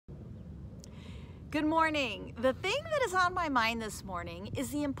Good morning. The thing that is on my mind this morning is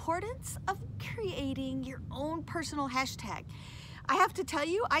the importance of creating your own personal hashtag. I have to tell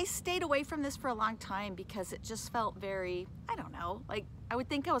you, I stayed away from this for a long time because it just felt very, I don't know, like I would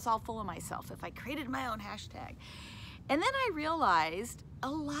think I was all full of myself if I created my own hashtag. And then I realized a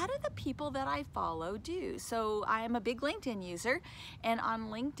lot of the people that I follow do. So I am a big LinkedIn user, and on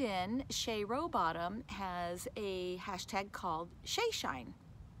LinkedIn, Shay Rowbottom has a hashtag called ShayShine.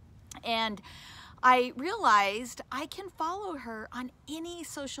 And I realized I can follow her on any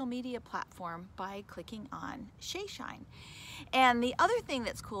social media platform by clicking on ShayShine. And the other thing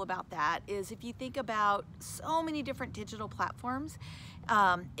that's cool about that is if you think about so many different digital platforms,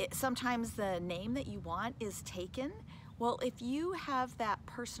 sometimes the name that you want is taken. Well, if you have that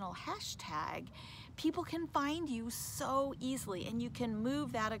personal hashtag, people can find you so easily, and you can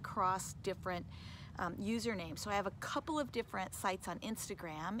move that across different username. So I have a couple of different sites on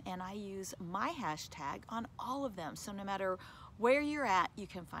Instagram, and I use my hashtag on all of them. So no matter where you're at, you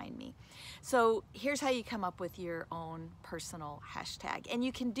can find me. So here's how you come up with your own personal hashtag. And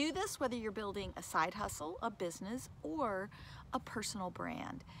you can do this whether you're building a side hustle, a business, or a personal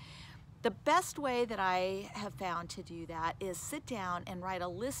brand. The best way that I have found to do that is sit down and write a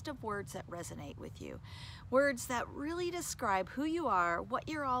list of words that resonate with you. Words that really describe who you are, what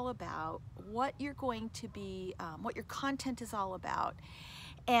you're all about, what you're going to be, what your content is all about,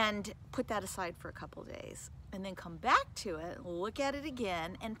 and put that aside for a couple days. And then come back to it, look at it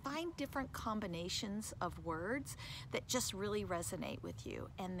again, and find different combinations of words that just really resonate with you.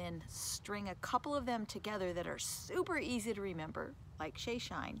 And then string a couple of them together that are super easy to remember, like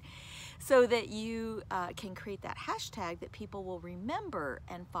ShayShine, so that you can create that hashtag that people will remember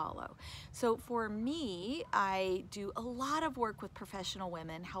and follow. So for me, I do a lot of work with professional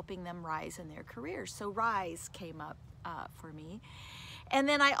women, helping them rise in their careers. So Rise came up for me. And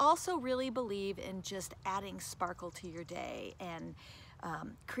then I also really believe in just adding sparkle to your day and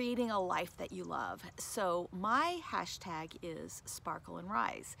creating a life that you love. So my hashtag is Sparkle and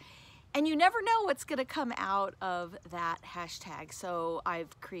Rise. And you never know what's going to come out of that hashtag. So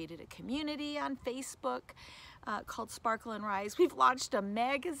I've created a community on Facebook called Sparkle and Rise. We've launched a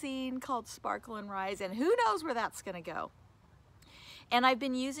magazine called Sparkle and Rise, and who knows where that's going to go. And I've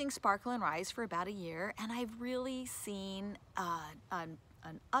been using Sparkle and Rise for about a year, and I've really seen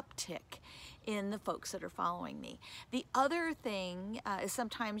an uptick in the folks that are following me. The other thing is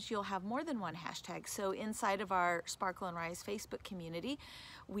sometimes you'll have more than one hashtag. So inside of our Sparkle and Rise Facebook community,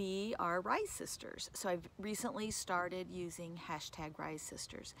 we are Rise Sisters. So I've recently started using hashtag Rise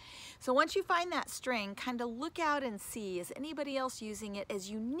Sisters. So once you find that string, kind of look out and see, is anybody else using it? As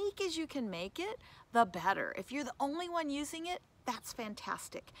unique as you can make it, the better. If you're the only one using it, that's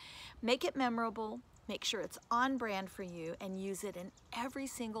fantastic. Make it memorable, make sure it's on brand for you, and use it in every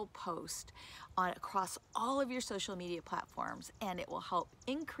single post across all of your social media platforms, and it will help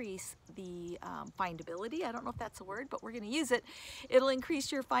increase the findability. I don't know if that's a word, but we're going to use it. It'll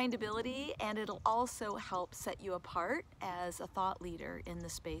increase your findability, and it'll also help set you apart as a thought leader in the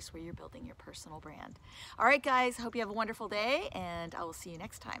space where you're building your personal brand. All right, guys, hope you have a wonderful day, and I will see you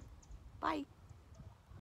next time. Bye.